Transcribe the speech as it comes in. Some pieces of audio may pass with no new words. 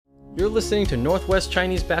You're listening to Northwest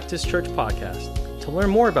Chinese Baptist Church podcast. To learn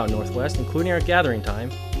more about Northwest, including our gathering time,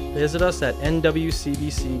 visit us at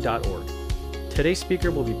nwcbc.org. Today's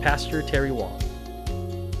speaker will be Pastor Terry Wong.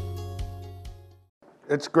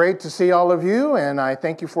 It's great to see all of you, and I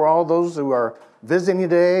thank you for all those who are visiting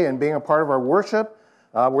today and being a part of our worship.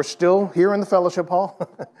 We're still here in the fellowship hall.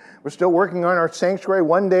 We're still working on our sanctuary.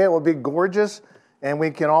 One day it will be gorgeous, and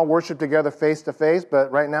we can all worship together face to face, but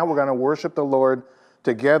right now we're going to worship the Lord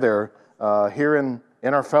together here in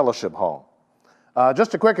our fellowship hall.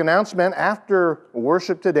 Just a quick announcement. After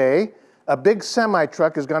worship today, a big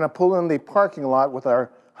semi-truck is going to pull in the parking lot with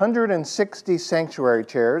our 160 sanctuary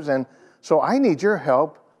chairs, and so I need your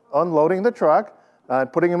help unloading the truck,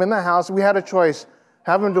 putting them in the house. We had a choice,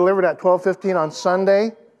 have them delivered at 12:15 on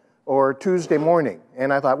Sunday or Tuesday morning.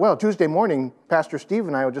 And I thought, well, Tuesday morning, Pastor Steve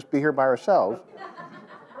and I will just be here by ourselves.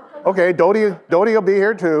 Okay, Dodie will be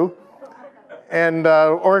here too. And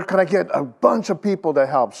or can I get a bunch of people to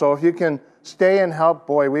help? So if you can stay and help,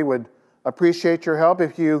 boy, we would appreciate your help.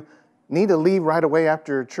 If you need to leave right away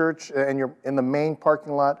after church and you're in the main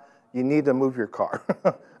parking lot, you need to move your car.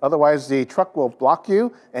 Otherwise, the truck will block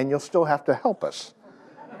you, and you'll still have to help us.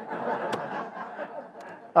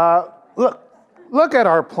 Look at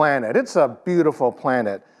our planet. It's a beautiful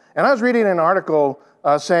planet. And I was reading an article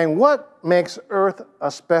saying, what makes Earth a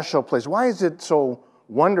special place? Why is it so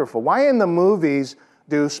wonderful? Why in the movies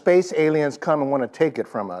do space aliens come and want to take it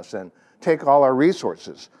from us and take all our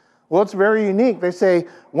resources? Well, it's very unique. They say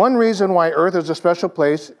one reason why Earth is a special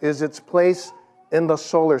place is its place in the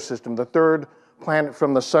solar system, the third planet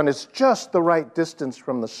from the sun. It's just the right distance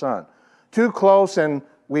from the sun. Too close and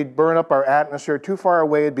we'd burn up our atmosphere. Too far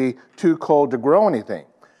away, it'd be too cold to grow anything.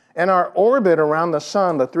 And our orbit around the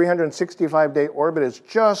sun, the 365-day orbit, is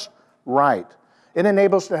just right. It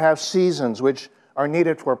enables us to have seasons, which are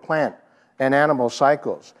needed for plant and animal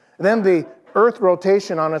cycles. And then the Earth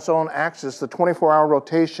rotation on its own axis, the 24-hour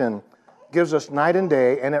rotation, gives us night and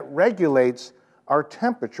day, and it regulates our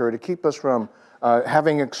temperature to keep us from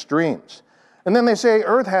having extremes. And then they say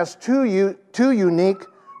Earth has two unique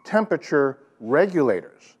temperature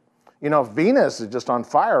regulators. You know, Venus is just on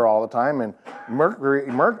fire all the time, and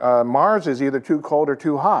Mars is either too cold or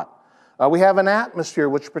too hot. We have an atmosphere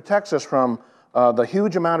which protects us from the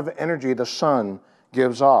huge amount of energy the sun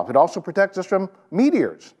gives off. It also protects us from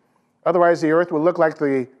meteors. Otherwise, the Earth would look like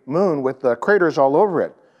the moon with the craters all over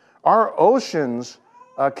it. Our oceans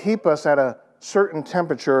keep us at a certain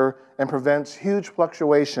temperature and prevents huge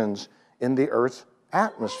fluctuations in the Earth's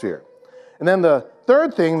atmosphere. And then the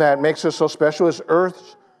third thing that makes us so special is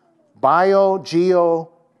Earth's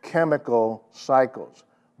biogeochemical cycles.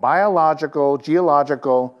 Biological,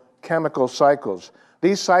 geological, chemical cycles.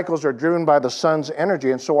 These cycles are driven by the sun's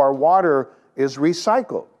energy, and so our water is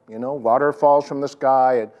recycled. You know, water falls from the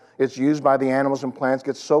sky, it's used by the animals and plants,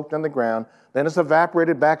 gets soaked in the ground, then it's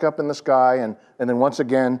evaporated back up in the sky, and then once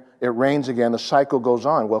again, it rains again. The cycle goes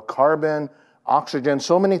on. Well, carbon, oxygen,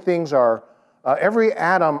 so many things are, every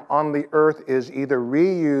atom on the earth is either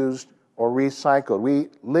reused or recycled. We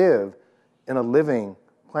live in a living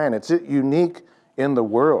planet. It's unique in the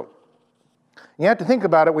world. You have to think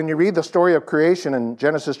about it when you read the story of creation in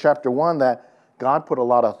Genesis chapter 1, that God put a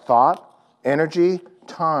lot of thought, energy,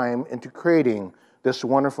 time into creating this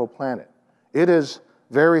wonderful planet. It is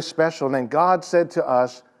very special. And then God said to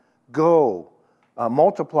us, go,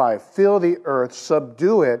 multiply, fill the earth,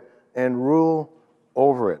 subdue it, and rule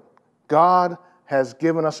over it. God has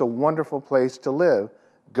given us a wonderful place to live.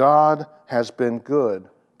 God has been good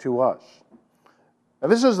to us. Now,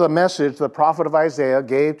 this is the message the prophet of Isaiah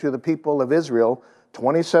gave to the people of Israel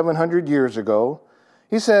 2,700 years ago.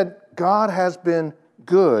 He said, God has been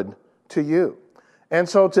good to you. And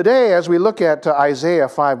so today, as we look at Isaiah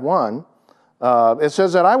 5:1, it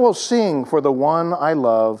says that I will sing for the one I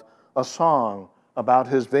love a song about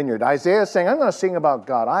his vineyard. Isaiah is saying, I'm going to sing about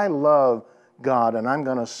God. I love God, and I'm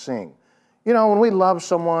going to sing. You know, when we love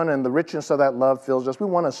someone and the richness of that love fills us, we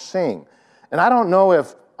want to sing. And I don't know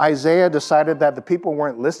if Isaiah decided that the people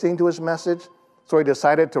weren't listening to his message, so he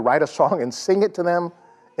decided to write a song and sing it to them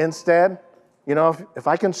instead. You know, if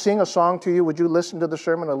I can sing a song to you, would you listen to the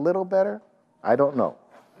sermon a little better? I don't know.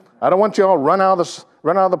 I don't want you all run out of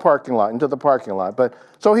the parking lot, into the parking lot. But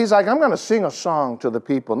so he's like, I'm going to sing a song to the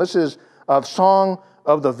people. And this is a song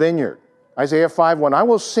of the vineyard. Isaiah 5:1, I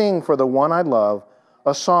will sing for the one I love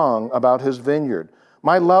a song about his vineyard.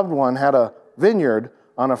 My loved one had a vineyard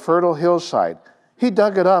on a fertile hillside. He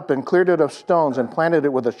dug it up and cleared it of stones and planted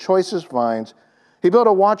it with the choicest vines. He built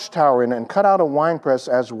a watchtower in it and cut out a winepress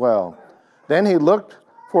as well. Then he looked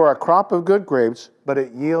for a crop of good grapes, but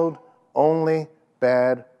it yielded only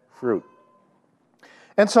bad fruit.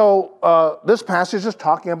 And so this passage is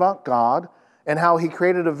talking about God and how he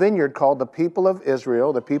created a vineyard called the people of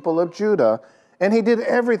Israel, the people of Judah, and he did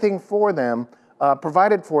everything for them,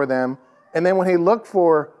 provided for them, and then when he looked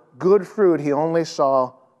for good fruit, he only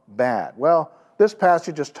saw bad. Well, this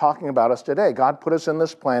passage is talking about us today. God put us in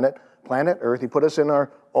this planet Earth. He put us in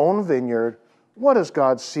our own vineyard. What does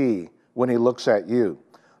God see when he looks at you?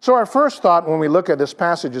 So our first thought when we look at this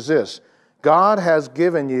passage is this: God has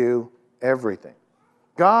given you everything.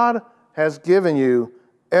 God has given you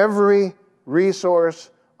every resource,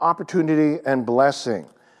 opportunity, and blessing.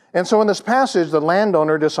 And so in this passage, the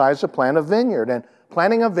landowner decides to plant a vineyard. And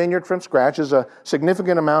planting a vineyard from scratch is a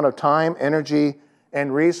significant amount of time, energy,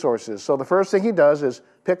 and resources. So the first thing he does is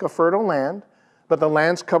pick a fertile land, but the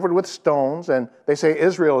land's covered with stones, and they say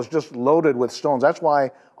Israel is just loaded with stones. That's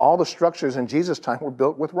why all the structures in Jesus' time were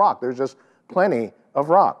built with rock. There's just plenty of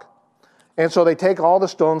rock. And so they take all the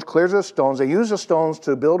stones, clears the stones. They use the stones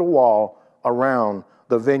to build a wall around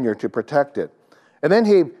the vineyard to protect it. And then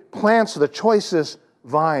he plants the choicest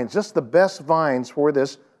vines, just the best vines for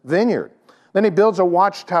this vineyard. Then he builds a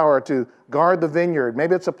watchtower to guard the vineyard.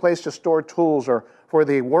 Maybe it's a place to store tools or for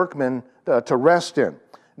the workmen to rest in.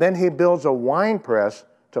 Then he builds a wine press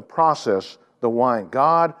to process the wine.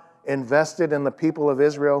 God invested in the people of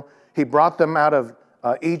Israel. He brought them out of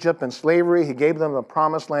Egypt and slavery. He gave them the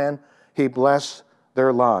promised land. He blessed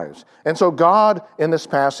their lives. And so God in this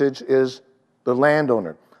passage is the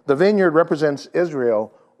landowner. The vineyard represents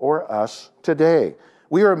Israel or us today.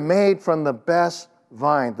 We are made from the best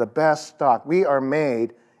vine, the best stock. We are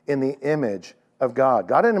made in the image of God.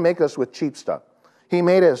 God didn't make us with cheap stuff. He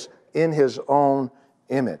made us in his own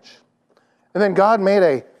image. And then God made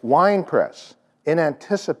a wine press in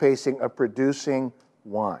anticipation of producing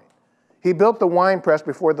wine. He built the wine press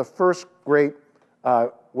before the first grape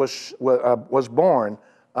was born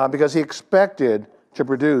because he expected to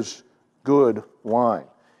produce good wine.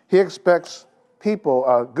 He expects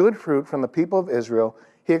good fruit from the people of Israel.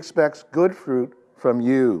 He expects good fruit from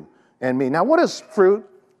you and me. Now, what is fruit?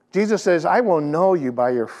 Jesus says, I will know you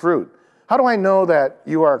by your fruit. How do I know that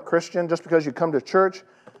you are a Christian just because you come to church?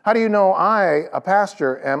 How do you know I, a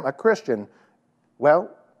pastor, am a Christian?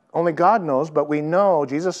 Well, only God knows, but we know,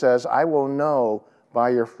 Jesus says, I will know by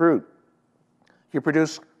your fruit. If you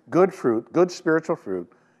produce good fruit, good spiritual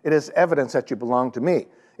fruit, it is evidence that you belong to me.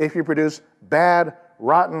 If you produce bad,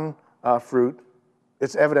 rotten fruit,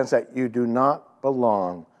 it's evidence that you do not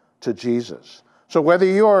belong to Jesus. So whether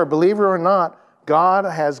you are a believer or not, God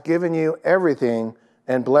has given you everything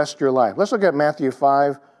and blessed your life. Let's look at Matthew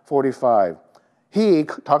 5:45. He,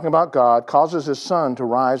 talking about God, causes his sun to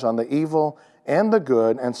rise on the evil and the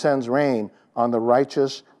good and sends rain on the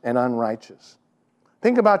righteous and unrighteous.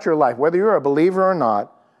 Think about your life. Whether you're a believer or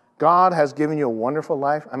not, God has given you a wonderful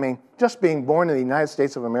life. I mean, just being born in the United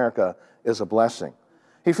States of America is a blessing.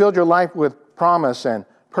 He filled your life with promise and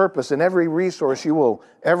purpose and every resource you will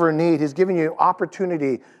ever need. He's given you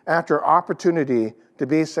opportunity after opportunity to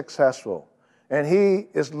be successful. And he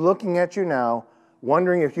is looking at you now,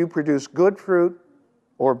 wondering if you produce good fruit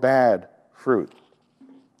or bad fruit.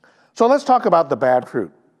 So let's talk about the bad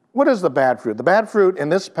fruit. What is the bad fruit? The bad fruit in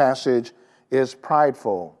this passage is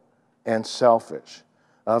prideful and selfish.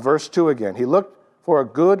 Verse 2 again. He looked for a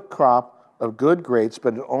good crop of good grapes,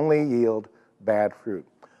 but it only yield bad fruit.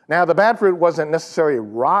 Now, the bad fruit wasn't necessarily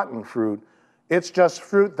rotten fruit. It's just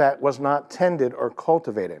fruit that was not tended or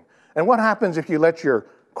cultivated. And what happens if you let your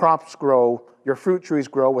crops grow, your fruit trees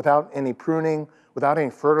grow without any pruning, without any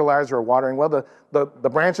fertilizer or watering? Well, the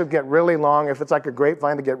branches get really long. If it's like a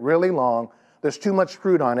grapevine, they get really long. There's too much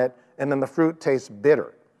fruit on it, and then the fruit tastes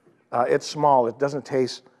bitter. It's small. It doesn't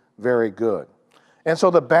taste very good. And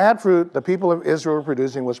so the bad fruit the people of Israel were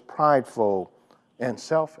producing was prideful and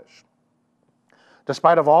selfish.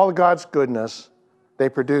 Despite of all God's goodness, they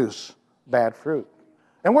produce bad fruit.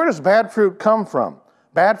 And where does bad fruit come from?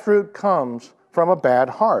 Bad fruit comes from a bad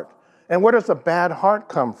heart. And where does a bad heart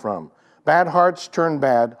come from? Bad hearts turn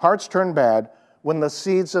bad. Hearts turn bad when the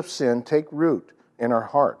seeds of sin take root in our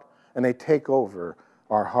heart, and they take over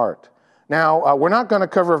our heart. Now, we're not going to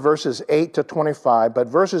cover verses 8 to 25, but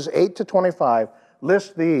verses 8 to 25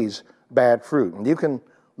 list these bad fruit. And you can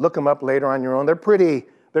look them up later on your own. They're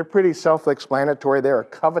pretty self-explanatory. They are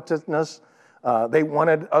covetousness. They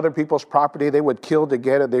wanted other people's property. They would kill to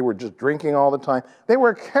get it. They were just drinking all the time. They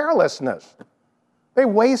were carelessness. They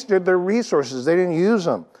wasted their resources. They didn't use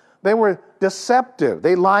them. They were deceptive.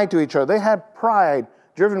 They lied to each other. They had pride,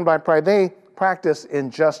 driven by pride. They practiced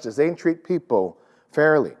injustice. They didn't treat people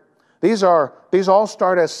fairly. These all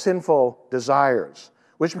start as sinful desires,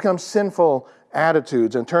 which become sinful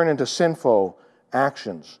attitudes and turn into sinful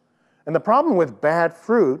actions. And the problem with bad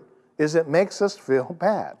fruit is it makes us feel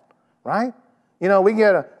bad, right? You know, we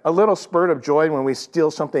get a little spurt of joy when we steal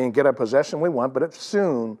something and get a possession we want, but it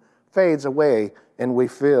soon fades away and we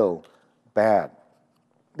feel bad.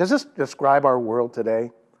 Does this describe our world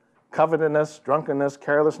today? Covetousness, drunkenness,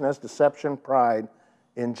 carelessness, deception, pride,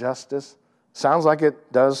 injustice. Sounds like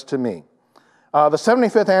it does to me. The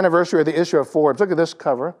 75th anniversary of the issue of Forbes. Look at this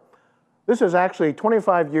cover. This is actually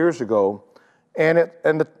 25 years ago, and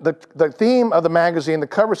the theme of the magazine, the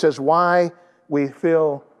cover says, "Why we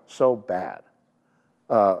feel so bad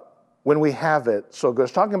when we have it so good."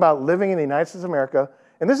 It's talking about living in the United States of America,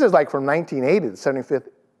 and this is like from 1980, the 75th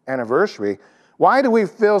anniversary. Why do we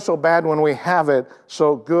feel so bad when we have it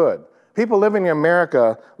so good? People living in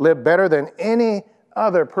America live better than any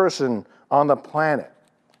other person on the planet,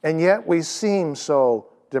 and yet we seem so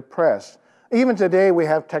depressed. Even today, we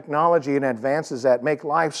have technology and advances that make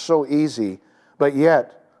life so easy, but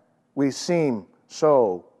yet we seem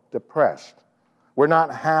so depressed. We're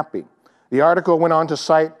not happy. The article went on to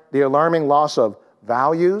cite the alarming loss of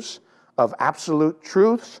values, of absolute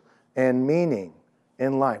truths, and meaning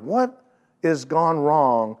in life. What is gone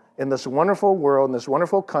wrong in this wonderful world, in this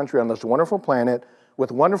wonderful country, on this wonderful planet,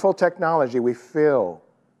 with wonderful technology? We feel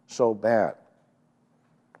so bad.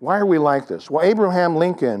 Why are we like this? Well, Abraham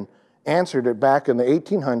Lincoln answered it back in the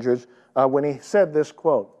 1800s when he said this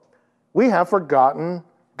quote, "We have forgotten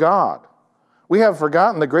God. We have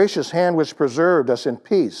forgotten the gracious hand which preserved us in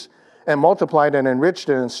peace and multiplied and enriched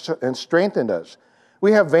and strengthened us.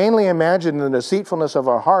 We have vainly imagined in the deceitfulness of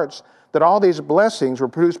our hearts that all these blessings were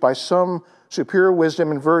produced by some superior wisdom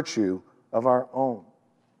and virtue of our own."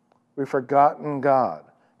 We've forgotten God.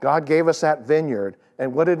 God gave us that vineyard,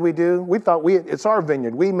 and what did we do? We thought it's our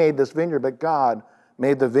vineyard. We made this vineyard, but God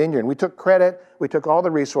made the vineyard. We took credit, we took all the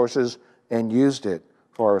resources, and used it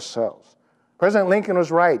for ourselves. President Lincoln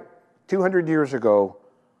was right. 200 years ago,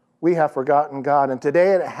 we have forgotten God, and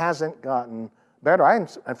today it hasn't gotten better.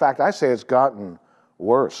 In fact, I say it's gotten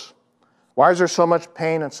worse. Why is there so much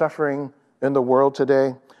pain and suffering in the world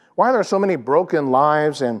today? Why are there so many broken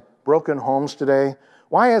lives and broken homes today?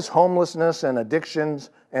 Why is homelessness and addictions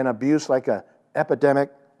and abuse like an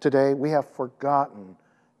epidemic today? We have forgotten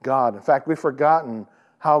God. In fact, we've forgotten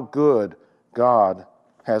how good God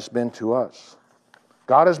has been to us.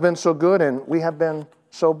 God has been so good, and we have been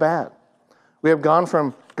so bad. We have gone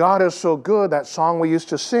from "God is so good," that song we used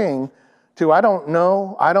to sing, to "I don't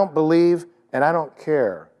know, I don't believe, and I don't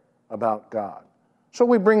care about God." So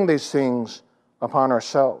we bring these things upon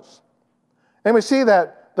ourselves. And we see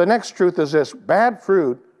that the next truth is this: bad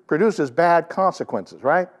fruit produces bad consequences,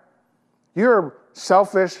 right? You're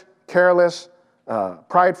selfish, careless,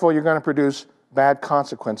 prideful, you're going to produce bad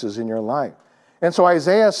consequences in your life. And so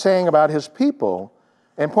Isaiah is saying about his people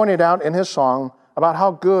and pointed out in his song about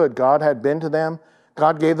how good God had been to them.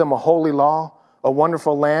 God gave them a holy law, a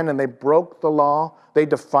wonderful land, and they broke the law. They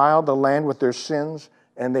defiled the land with their sins,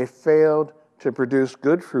 and they failed to produce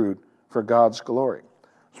good fruit for God's glory.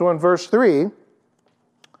 So in verse 3,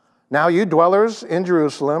 "Now you dwellers in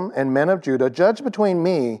Jerusalem and men of Judah, judge between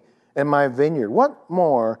me and my vineyard. What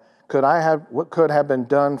more could have been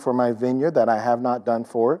done for my vineyard that I have not done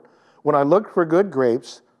for it? When I looked for good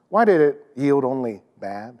grapes, why did it yield only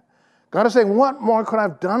bad?" God is saying, what more could I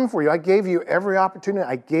have done for you? I gave you every opportunity.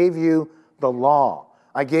 I gave you the law.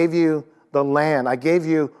 I gave you the land. I gave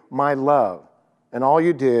you my love. And all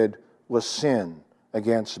you did was sin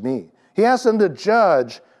against me. He asked them to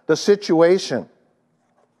judge the situation.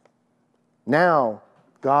 Now,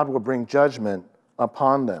 God will bring judgment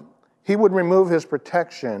upon them. He would remove his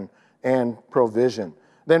protection and provision.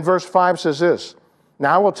 Then verse 5 says this: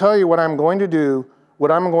 "Now I will tell you what I'm going to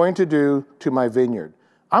do to my vineyard.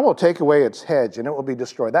 I will take away its hedge, and it will be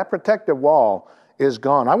destroyed." That protective wall is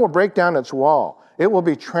gone. "I will break down its wall. It will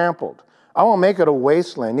be trampled. I will make it a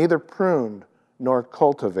wasteland, neither pruned nor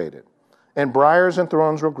cultivated. And briars and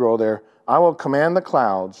thorns will grow there. I will command the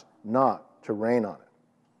clouds not to rain on it."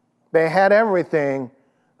 They had everything.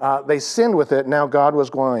 They sinned with it. Now God was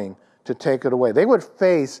going to take it away. They would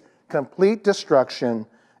face complete destruction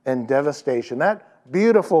and devastation. That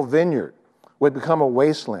beautiful vineyard would become a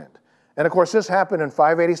wasteland. And of course, this happened in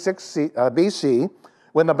 586 BC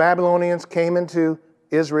when the Babylonians came into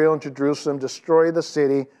Israel, into Jerusalem, destroyed the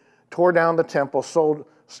city, tore down the temple,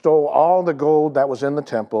 stole all the gold that was in the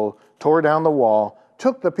temple, tore down the wall,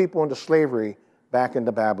 took the people into slavery back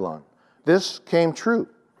into Babylon. This came true.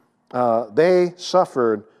 They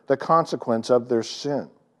suffered the consequence of their sin.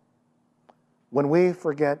 When we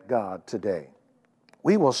forget God today,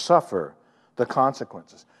 we will suffer the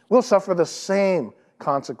consequences. We'll suffer the same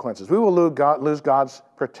consequences. We will lose God's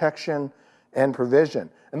protection and provision.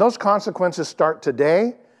 And those consequences start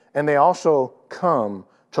today, and they also come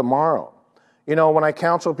tomorrow. You know, when I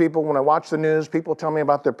counsel people, when I watch the news, people tell me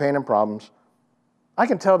about their pain and problems. I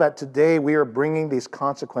can tell that today we are bringing these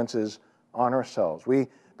consequences on ourselves.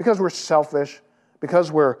 Because we're selfish,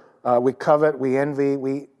 because we covet, we envy,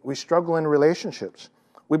 we struggle in relationships.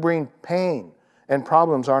 We bring pain and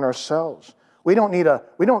problems on ourselves. We don't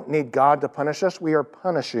need God to punish us. We are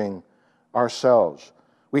punishing ourselves.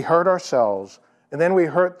 We hurt ourselves, and then we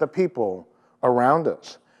hurt the people around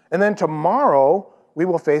us. And then tomorrow, we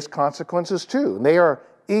will face consequences too. And they are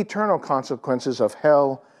eternal consequences of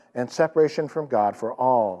hell and separation from God for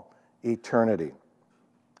all eternity.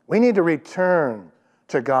 We need to return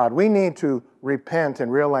to God. We need to repent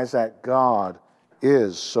and realize that God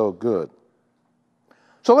is so good.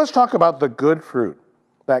 So let's talk about the good fruit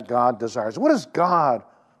that God desires. What does God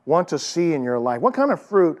want to see in your life? What kind of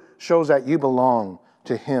fruit shows that you belong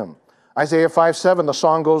to Him? Isaiah 5:7, the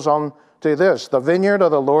song goes on to this: "The vineyard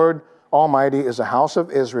of the Lord Almighty is the house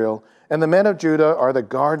of Israel, and the men of Judah are the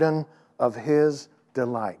garden of His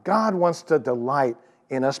delight." God wants to delight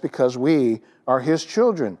in us because we are His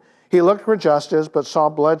children. He looked for justice, but saw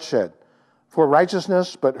bloodshed, for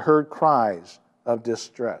righteousness, but heard cries of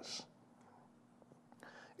distress.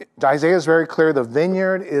 Isaiah is very clear. The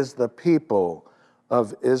vineyard is the people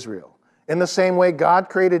of Israel. In the same way, God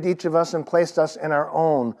created each of us and placed us in our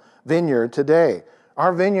own vineyard today.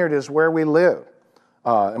 Our vineyard is where we live.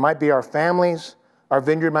 It might be our families. Our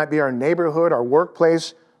vineyard might be our neighborhood, our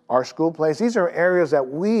workplace, our school place. These are areas that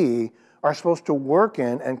we are supposed to work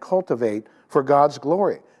in and cultivate for God's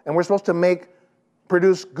glory. And we're supposed to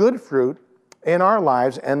produce good fruit in our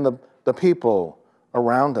lives and the people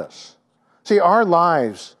around us. See, our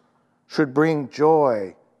lives should bring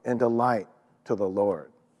joy and delight to the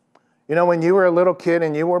Lord. You know, when you were a little kid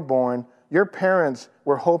and you were born, your parents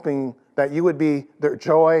were hoping that you would be their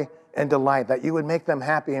joy and delight, that you would make them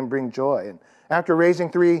happy and bring joy. And after raising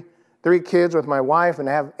three kids with my wife and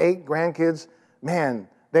have 8 grandkids, man,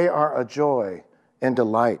 they are a joy and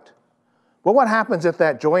delight. But what happens if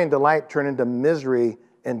that joy and delight turn into misery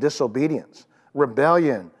and disobedience,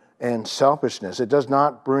 rebellion and selfishness? It does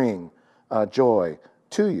not bring joy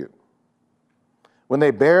to you. When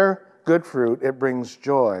they bear good fruit, it brings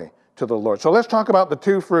joy to the Lord. So let's talk about the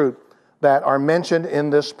 2 fruit that are mentioned in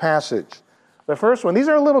this passage. The first one, these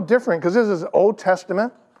are a little different because this is Old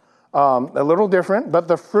Testament, a little different, but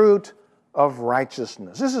the fruit of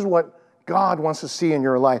righteousness. This is what God wants to see in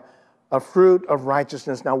your life, a fruit of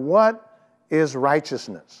righteousness. Now, what is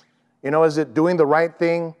righteousness? You know, is it doing the right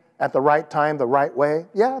thing at the right time, the right way?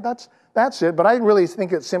 Yeah, that's it. But I really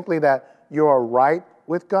think it's simply that you're right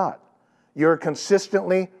with God. You're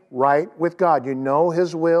consistently right with God. You know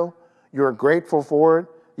His will. You're grateful for it.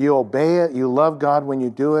 You obey it. You love God when you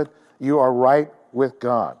do it. You are right with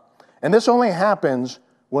God. And this only happens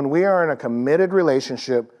when we are in a committed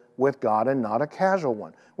relationship with God and not a casual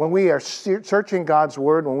one. When we are searching God's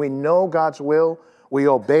word, when we know God's will, we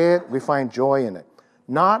obey it, we find joy in it.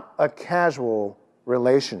 Not a casual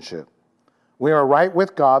relationship. We are right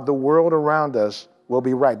with God, the world around us will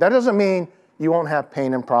be right. That doesn't mean you won't have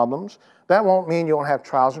pain and problems. That won't mean you won't have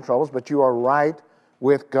trials and troubles, but you are right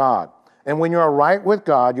with God. And when you are right with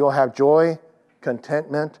God, you'll have joy,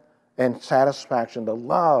 contentment, and satisfaction. The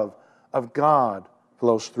love of God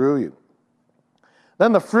flows through you.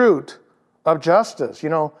 Then the fruit of justice. You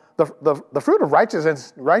know, the fruit of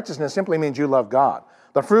righteousness simply means you love God.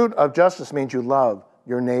 The fruit of justice means you love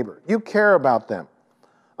your neighbor. You care about them.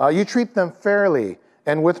 You treat them fairly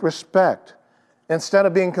and with respect. Instead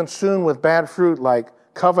of being consumed with bad fruit like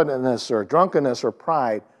covetousness or drunkenness or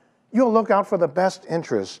pride, you'll look out for the best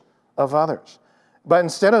interests of others. But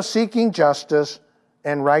instead of seeking justice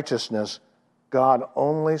and righteousness, God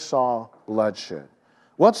only saw bloodshed.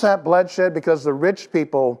 What's that bloodshed? Because the rich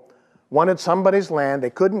people wanted somebody's land. They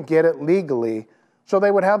couldn't get it legally, so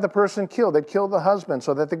they would have the person killed. They'd kill the husband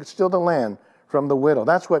so that they could steal the land from the widow.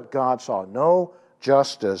 That's what God saw. No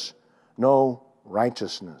justice, no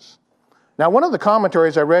righteousness. Now, one of the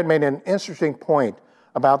commentaries I read made an interesting point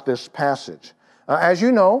about this passage. As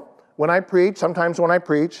you know, sometimes when I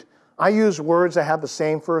preach, I use words that have the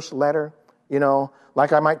same first letter. You know,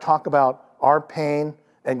 like I might talk about our pain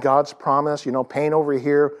and God's promise, you know, pain over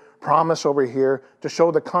here, promise over here, to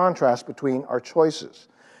show the contrast between our choices.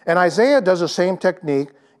 And Isaiah does the same technique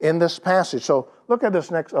in this passage. So look at this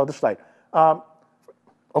this slide.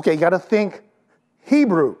 Okay, you got to think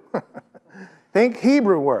Hebrew. Think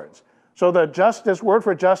Hebrew words. So the word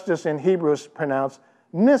for justice in Hebrew is pronounced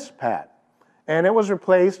mishpat. And it was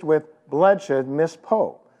replaced with bloodshed,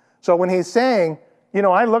 mispo. So when he's saying, you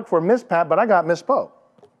know, I looked for mishpat, but I got mispo.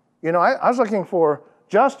 You know, I was looking for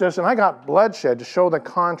justice, and I got bloodshed to show the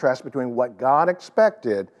contrast between what God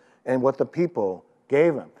expected and what the people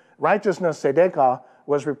gave him. Righteousness, tzedakah,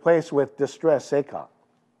 was replaced with distress, sekah.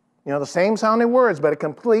 You know, the same sounding words, but a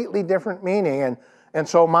completely different meaning. And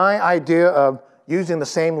so my idea of using the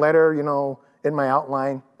same letter, you know, in my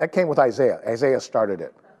outline, that came with Isaiah. Isaiah started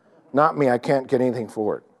it. Not me, I can't get anything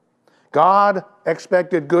for it. God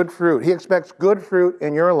expected good fruit. He expects good fruit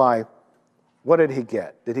in your life. What did he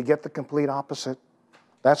get? Did he get the complete opposite?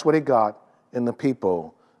 That's what he got in the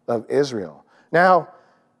people of Israel. Now,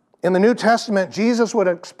 in the New Testament, Jesus would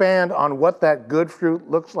expand on what that good fruit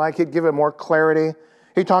looks like. He'd give it more clarity.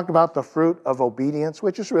 He talked about the fruit of obedience,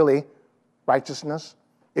 which is really righteousness.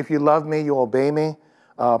 If you love me, you obey me.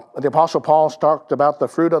 The Apostle Paul talked about the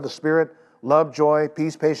fruit of the Spirit, love, joy,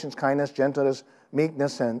 peace, patience, kindness, gentleness,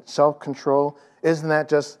 meekness, and self-control. Isn't that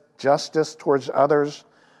just justice towards others?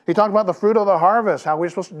 He talked about the fruit of the harvest, how we're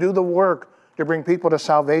supposed to do the work to bring people to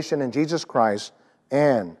salvation in Jesus Christ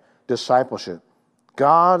and discipleship.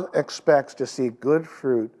 God expects to see good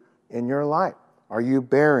fruit in your life. Are you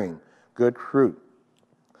bearing good fruit?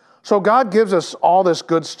 So God gives us all this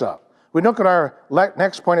good stuff. We look at our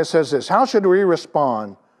next point. It says this: how should we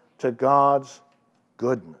respond to God's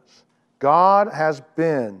goodness? God has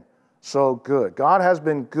been so good. God has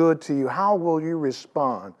been good to you. How will you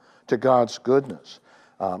respond to God's goodness?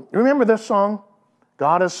 Remember this song?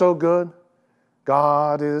 God is so good.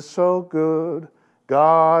 God is so good.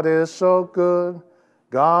 God is so good.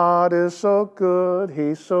 God is so good.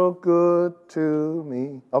 He's so good to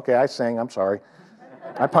me. Okay, I sang. I'm sorry.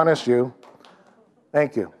 I punished you.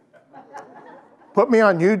 Thank you. Put me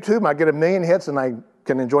on YouTube. I get 1 million hits and I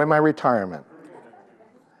can enjoy my retirement.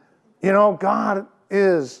 You know, God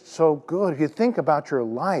is so good. If you think about your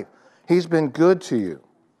life, he's been good to you.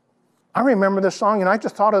 I remember this song, and I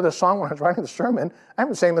just thought of this song when I was writing the sermon. I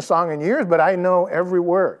haven't sang the song in years, but I know every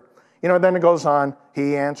word. You know, then it goes on,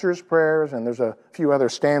 he answers prayers, and there's a few other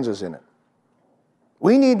stanzas in it.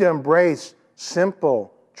 We need to embrace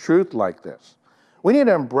simple truth like this. We need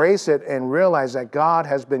to embrace it and realize that God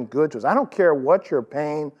has been good to us. I don't care what your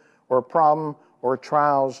pain or problem or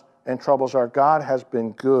trials and troubles are. God has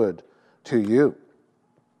been good to you.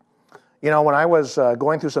 You know, when I was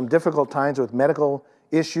going through some difficult times with medical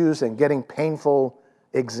issues and getting painful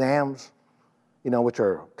exams, you know, which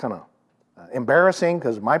are kind of embarrassing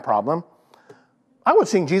because of my problem, I would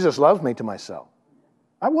sing Jesus Loves Me to myself.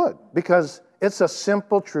 I would, because it's a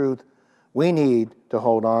simple truth we need to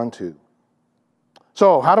hold on to.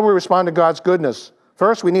 So how do we respond to God's goodness?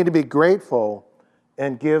 First, we need to be grateful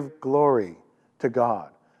and give glory to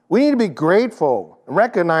God. We need to be grateful and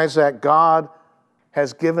recognize that God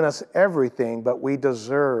has given us everything, but we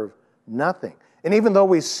deserve nothing. And even though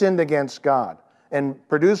we sinned against God and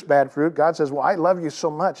produced bad fruit, God says, well, I love you so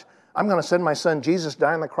much. I'm going to send my son Jesus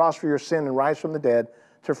die on the cross for your sin and rise from the dead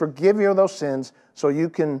to forgive you of those sins so you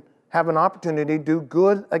can have an opportunity to do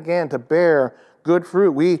good again, to bear good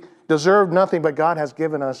fruit. We deserve nothing, but God has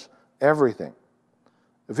given us everything.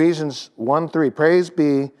 Ephesians 1:3, praise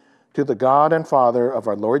be to the God and Father of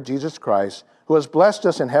our Lord Jesus Christ, who has blessed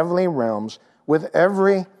us in heavenly realms with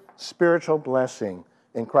every spiritual blessing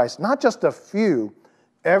in Christ. Not just a few,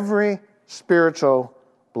 every spiritual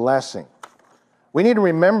blessing. We need to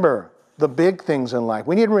remember the big things in life.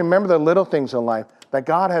 We need to remember the little things in life that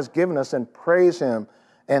God has given us and praise him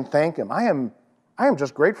and thank him. I am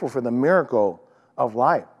just grateful for the miracle of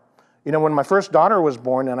life. You know, when my first daughter was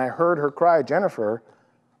born and I heard her cry, Jennifer,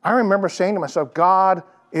 I remember saying to myself, God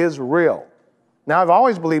is real. Now, I've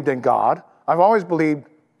always believed in God. I've always believed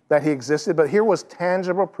that he existed, but here was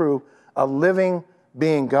tangible proof, a living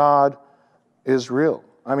being. God is real.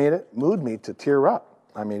 I mean, it moved me to tear up.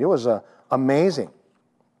 I mean, it was amazing.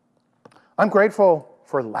 I'm grateful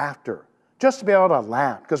for laughter, just to be able to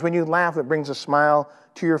laugh, because when you laugh, it brings a smile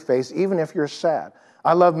to your face, even if you're sad.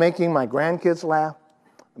 I love making my grandkids laugh,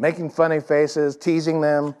 making funny faces, teasing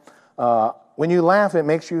them. When you laugh, it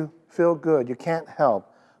makes you feel good. You can't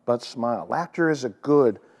help but smile. Laughter is a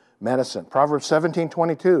good medicine. Proverbs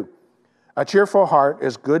 17:22, a cheerful heart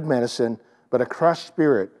is good medicine, but a crushed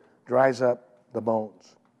spirit dries up the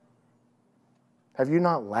bones. Have you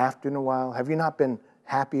not laughed in a while? Have you not been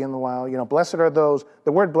happy in a while? You know, blessed are those.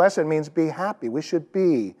 The word blessed means be happy. We should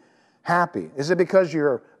be happy. Is it because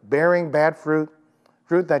you're bearing bad fruit,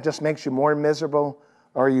 fruit that just makes you more miserable,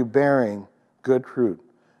 or are you bearing good fruit?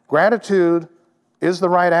 Gratitude is the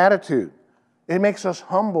right attitude. It makes us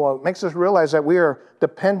humble. It makes us realize that we are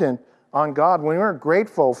dependent on God. When we're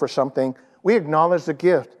grateful for something, we acknowledge the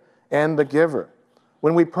gift and the giver.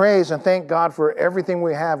 When we praise and thank God for everything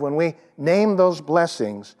we have, when we name those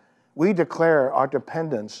blessings, we declare our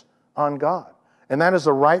dependence on God. And that is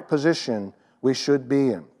the right position we should be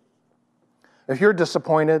in. If you're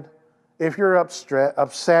disappointed, if you're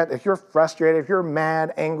upset, if you're frustrated, if you're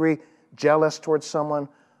mad, angry, jealous towards someone,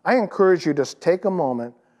 I encourage you to take a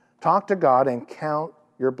moment, talk to God, and count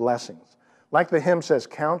your blessings. Like the hymn says,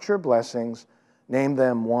 count your blessings, name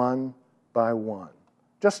them one by one.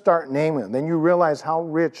 Just start naming them. Then you realize how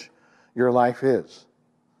rich your life is.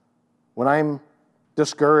 When I'm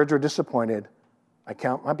discouraged or disappointed, I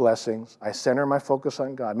count my blessings. I center my focus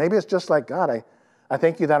on God. Maybe it's just like, God, I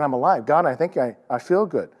thank you that I'm alive. God, I think I feel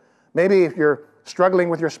good. Maybe if you're struggling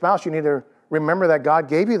with your spouse, you need to remember that God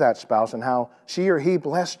gave you that spouse and how she or he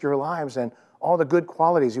blessed your lives and all the good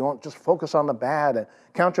qualities. You won't just focus on the bad and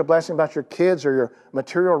count your blessing about your kids or your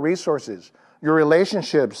material resources, your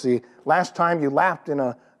relationships, the last time you laughed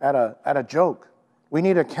at a joke. We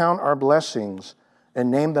need to count our blessings and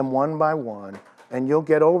name them one by one, and you'll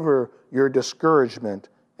get over your discouragement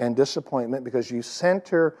and disappointment because you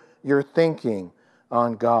center your thinking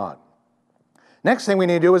on God. Next thing we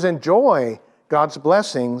need to do is enjoy God's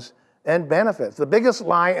blessings and benefits. The biggest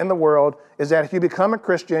lie in the world is that if you become a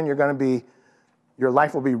Christian, your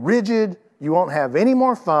life will be rigid, you won't have any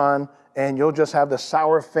more fun, and you'll just have the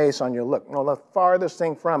sour face on your look. No, the farthest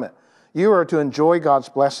thing from it. You are to enjoy God's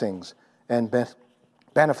blessings and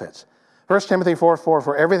benefits. 1 Timothy 4:4,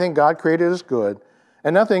 for everything God created is good,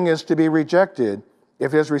 and nothing is to be rejected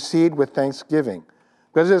if it is received with thanksgiving,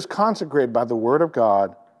 because it is consecrated by the word of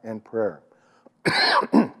God and prayer.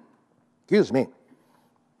 Excuse me.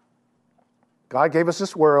 God gave us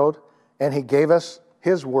this world, and he gave us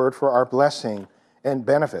his word for our blessing and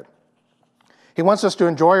benefit. He wants us to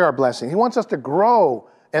enjoy our blessing. He wants us to grow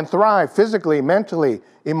and thrive physically, mentally,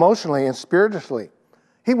 emotionally, and spiritually.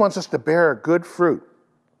 He wants us to bear good fruit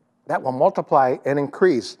that will multiply and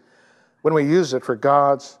increase when we use it for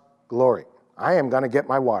God's glory. I am going to get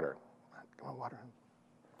my water. Get my water.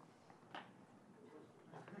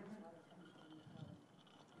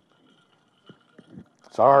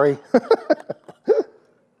 Sorry.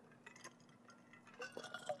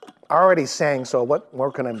 I already sang, so what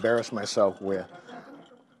more can I embarrass myself with?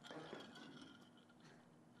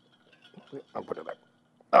 I'll put it back.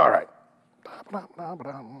 All right.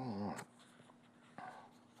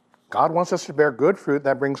 God wants us to bear good fruit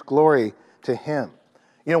that brings glory to him.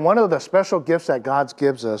 You know, one of the special gifts that God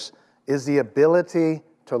gives us is the ability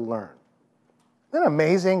to learn. Isn't that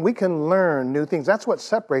amazing? We can learn new things. That's what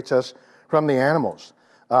separates us from the animals.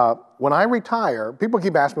 When I retire, people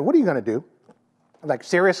keep asking me, what are you going to do? I'm like,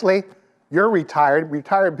 seriously? You're retired.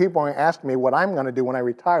 Retired people ask me what I'm going to do when I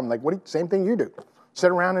retire. I'm like, same thing you do.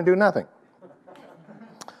 Sit around and do nothing.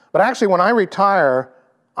 But actually, when I retire,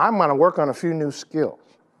 I'm going to work on a few new skills,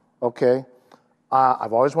 okay?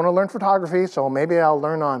 I've always wanted to learn photography, so maybe I'll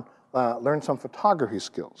learn some photography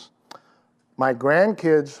skills. My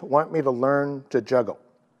grandkids want me to learn to juggle.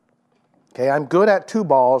 Okay, I'm good at 2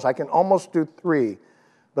 balls. I can almost do 3,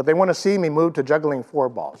 but they want to see me move to juggling 4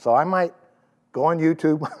 balls. So I might go on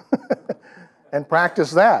YouTube and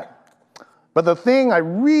practice that. But the thing I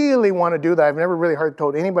really want to do that I've never really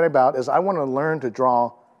told anybody about is I want to learn to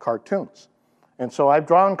draw cartoons. And so I've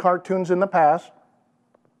drawn cartoons in the past.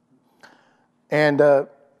 And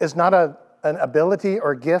it's not an ability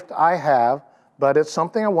or gift I have, but it's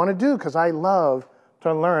something I want to do because I love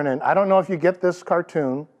to learn. And I don't know if you get this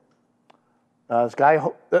cartoon. This guy,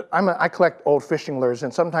 I collect old fishing lures,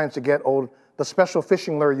 and sometimes to get the special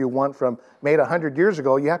fishing lure you want made 100 years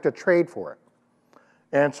ago, you have to trade for it.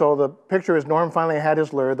 And so the picture is Norm finally had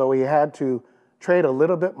his lure, though he had to trade a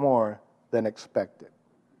little bit more than expected.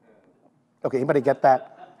 Okay, anybody get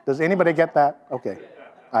that? Does anybody get that? Okay,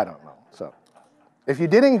 I don't know. So if you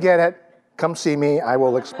didn't get it, come see me. I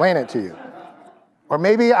will explain it to you. Or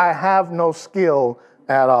maybe I have no skill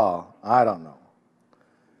at all. I don't know.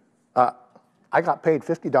 I got paid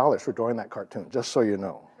 $50 for drawing that cartoon, just so you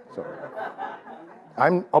know. So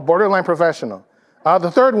I'm a borderline professional. The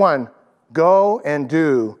third one, go and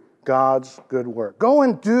do God's good work. Go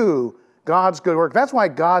and do God's good work. That's why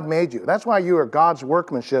God made you. That's why you are God's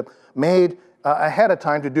workmanship, made ahead of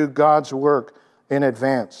time to do God's work in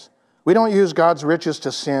advance. We don't use God's riches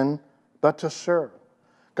to sin, but to serve.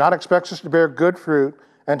 God expects us to bear good fruit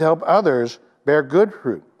and to help others bear good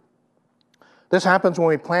fruit. This happens when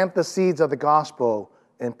we plant the seeds of the gospel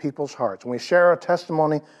in people's hearts. When we share our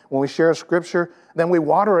testimony, when we share scripture, then we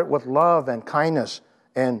water it with love and kindness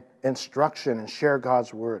and instruction and share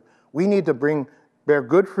God's word. We need to bear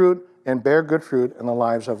good fruit and bear good fruit in the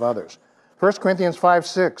lives of others. 1 Corinthians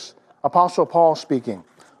 5:6, Apostle Paul speaking,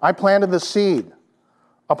 I planted the seed,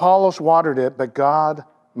 Apollos watered it, but God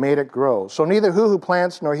made it grow. So neither who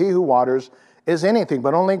plants nor he who waters is anything,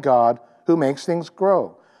 but only God who makes things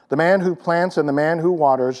grow. The man who plants and the man who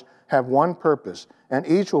waters have one purpose, and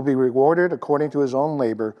each will be rewarded according to his own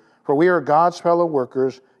labor. For we are God's fellow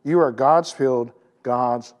workers. You are God's field,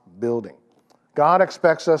 God's building. God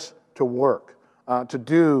expects us to work, to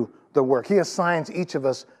do the work. He assigns each of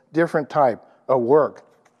us different type of work.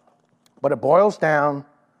 But it boils down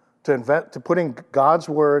to putting God's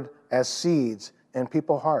word as seeds in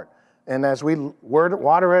people's heart. And as we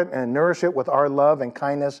water it and nourish it with our love and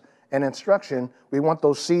kindness and instruction, we want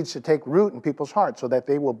those seeds to take root in people's hearts so that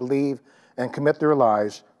they will believe and commit their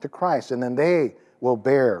lives to Christ. And then they will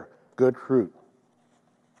bear good fruit.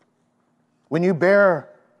 When you bear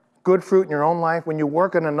good fruit in your own life, when you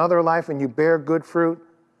work in another life and you bear good fruit,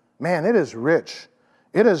 man, it is rich.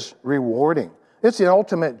 It is rewarding. It's the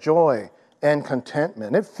ultimate joy and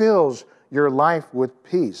contentment. It fills your life with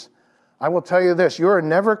peace. I will tell you this, you are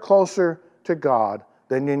never closer to God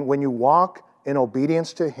than when you walk in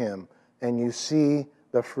obedience to Him and you see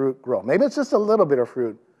the fruit grow. Maybe it's just a little bit of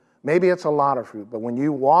fruit. Maybe it's a lot of fruit. But when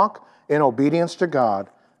you walk in obedience to God,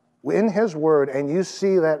 in His Word, and you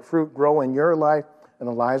see that fruit grow in your life and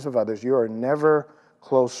the lives of others, you are never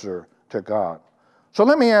closer to God. So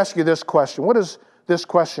let me ask you this question. What is this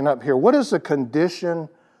question up here? What is the condition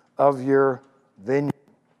of your vineyard?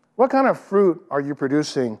 What kind of fruit are you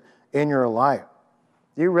producing in your life?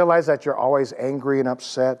 Do you realize that you're always angry and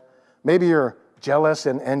upset? Maybe you're jealous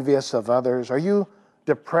and envious of others. Are you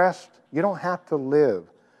depressed? You don't have to live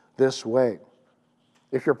this way.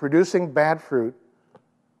 If you're producing bad fruit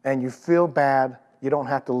and you feel bad, you don't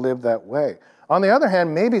have to live that way. On the other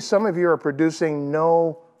hand, maybe some of you are producing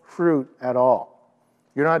no fruit at all.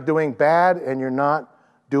 You're not doing bad and you're not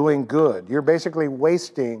doing good. You're basically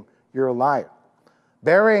wasting your life.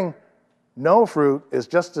 Bearing no fruit is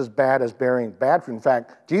just as bad as bearing bad fruit. In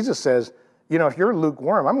fact, Jesus says, if you're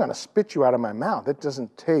lukewarm, I'm going to spit you out of my mouth. It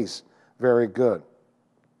doesn't taste very good.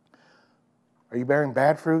 Are you bearing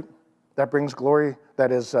bad fruit that brings glory,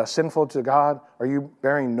 that is sinful to God? Are you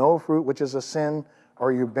bearing no fruit, which is a sin? Or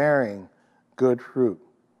are you bearing good fruit?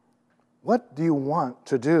 What do you want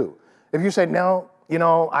to do? If you say, no,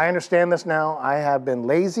 I understand this now. I have been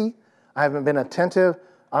lazy. I haven't been attentive.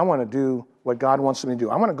 I want to do what God wants me to do.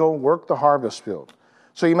 I want to go work the harvest field.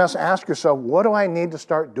 So you must ask yourself, what do I need to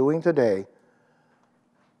start doing today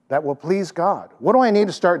that will please God? What do I need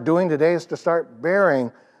to start doing today is to start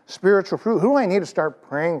bearing spiritual fruit. Who do I need to start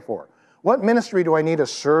praying for? What ministry do I need to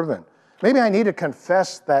serve in? Maybe I need to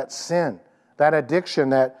confess that sin, that addiction,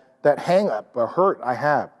 that hang-up or hurt I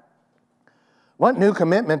have. What new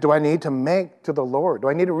commitment do I need to make to the Lord? Do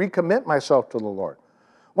I need to recommit myself to the Lord?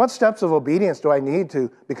 What steps of obedience do I need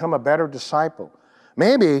to become a better disciple?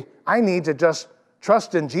 Maybe I need to just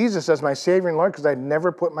trust in Jesus as my Savior and Lord because I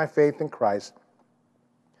never put my faith in Christ.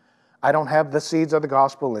 I don't have the seeds of the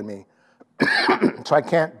gospel in me, so I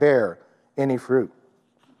can't bear any fruit.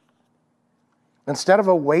 Instead of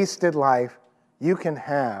a wasted life, you can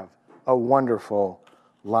have a wonderful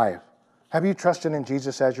life. Have you trusted in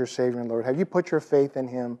Jesus as your Savior and Lord? Have you put your faith in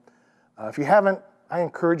Him? If you haven't, I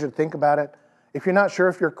encourage you to think about it. If you're not sure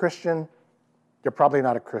if you're a Christian, you're probably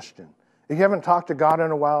not a Christian. If you haven't talked to God in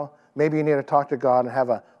a while, maybe you need to talk to God and have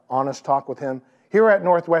an honest talk with Him. Here at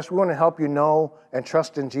Northwest, we want to help you know and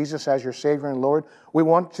trust in Jesus as your Savior and Lord. We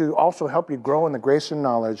want to also help you grow in the grace and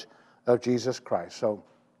knowledge of Jesus Christ. So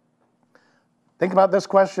think about this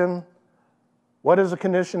question. What is the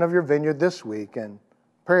condition of your vineyard this week? And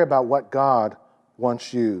pray about what God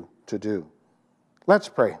wants you to do. Let's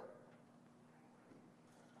pray.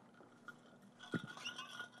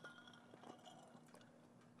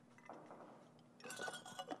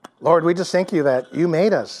 Lord, we just thank you that you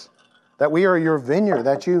made us, that we are your vineyard,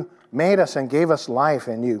 that you made us and gave us life,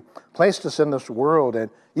 and you placed us in this world,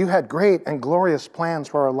 and you had great and glorious plans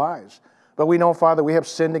for our lives. But we know, Father, we have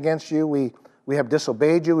sinned against you. We have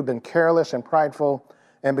disobeyed you. We've been careless and prideful,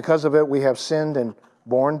 and because of it, we have sinned and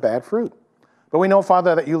borne bad fruit. But we know,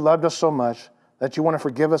 Father, that you loved us so much that you want to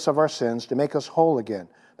forgive us of our sins, to make us whole again,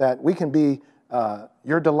 that we can be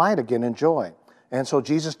your delight again and joy. And so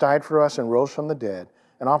Jesus died for us and rose from the dead,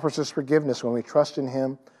 and offers us forgiveness when we trust in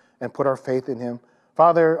Him and put our faith in Him.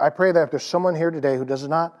 Father, I pray that if there's someone here today who does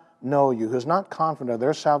not know you, who is not confident of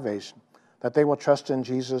their salvation, that they will trust in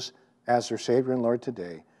Jesus as their Savior and Lord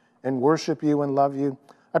today and worship you and love you.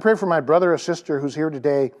 I pray for my brother or sister who's here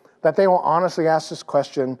today that they will honestly ask this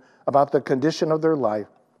question about the condition of their life.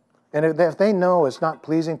 And if they know it's not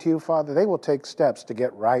pleasing to you, Father, they will take steps to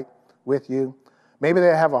get right with you. Maybe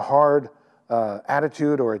they have a hard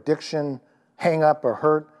attitude or addiction, hang up or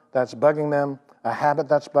hurt that's bugging them, a habit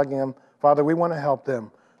that's bugging them. Father, we want to help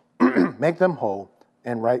them, make them whole,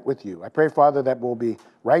 and right with you. I pray, Father, that we'll be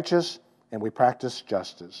righteous and we practice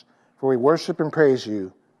justice. For we worship and praise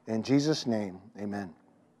you. In Jesus' name, amen.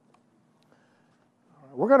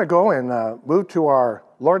 We're going to go and move to our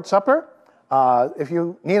Lord's Supper. If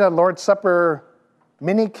you need a Lord's Supper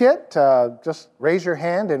mini kit, just raise your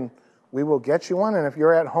hand and we will get you one. And if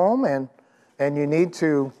you're at home and you need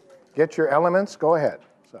to get your elements, go ahead.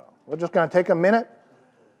 So we're just going to take a minute.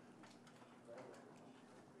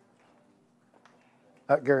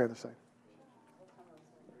 Gary, other side.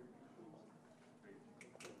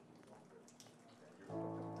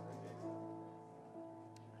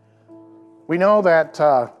 We know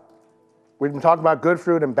that we've been talking about good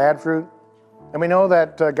fruit and bad fruit, and we know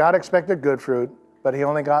that God expected good fruit, but he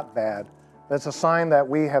only got bad. That's a sign that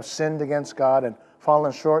we have sinned against God and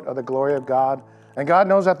fallen short of the glory of God. And God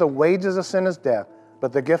knows that the wages of sin is death,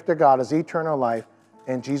 but the gift of God is eternal life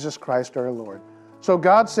in Jesus Christ our Lord. So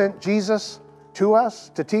God sent Jesus to us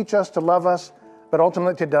to teach us to love us, but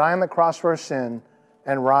ultimately to die on the cross for our sin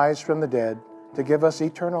and rise from the dead to give us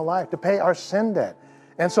eternal life, to pay our sin debt.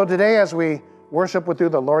 And so today, as we worship through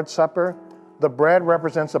the Lord's Supper, the bread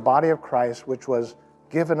represents the body of Christ, which was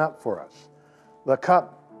given up for us. The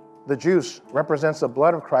cup, the juice, represents the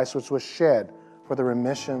blood of Christ, which was shed for the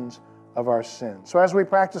remissions of our sins. So as we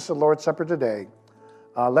practice the Lord's Supper today,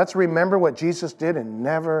 let's remember what Jesus did and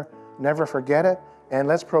never forget it. And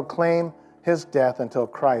let's proclaim his death until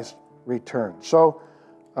Christ returns. So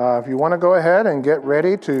if you want to go ahead and get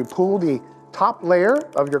ready to pull the top layer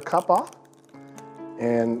of your cup off.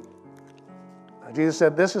 And Jesus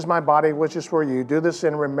said, "This is my body, which is for you. Do this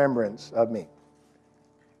in remembrance of me."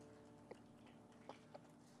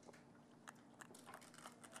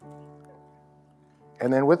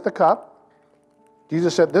 And then with the cup,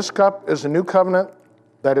 Jesus said, "This cup is a new covenant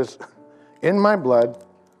that is in my blood.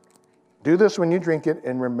 Do this when you drink it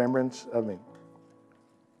in remembrance of me."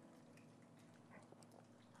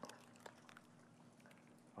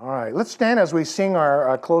 All right, let's stand as we sing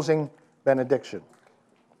our closing benediction.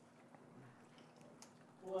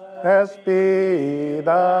 Blessed be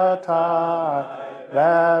the tie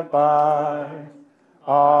that binds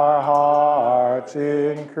our hearts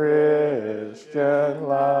in Christian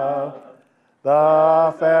love,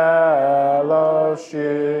 the fellowship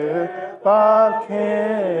of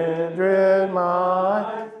kindred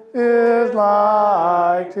mind is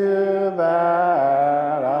like to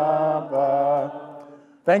that above.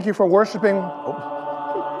 Thank you for worshiping.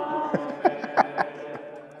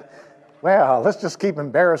 Well, let's just keep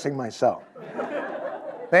embarrassing myself.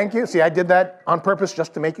 Thank you. See, I did that on purpose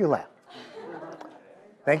just to make you laugh.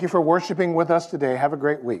 Thank you for worshiping with us today. Have a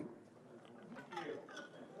great week.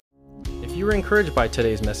 If you were encouraged by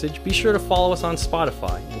today's message, be sure to follow us on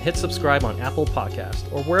Spotify and hit subscribe on Apple Podcast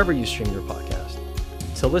or wherever you stream your podcast.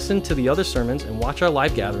 To listen to the other sermons and watch our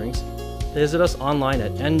live gatherings, visit us online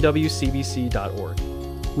at nwcbc.org.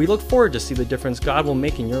 We look forward to see the difference God will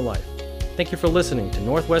make in your life. Thank you for listening to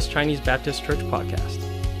Northwest Chinese Baptist Church Podcast.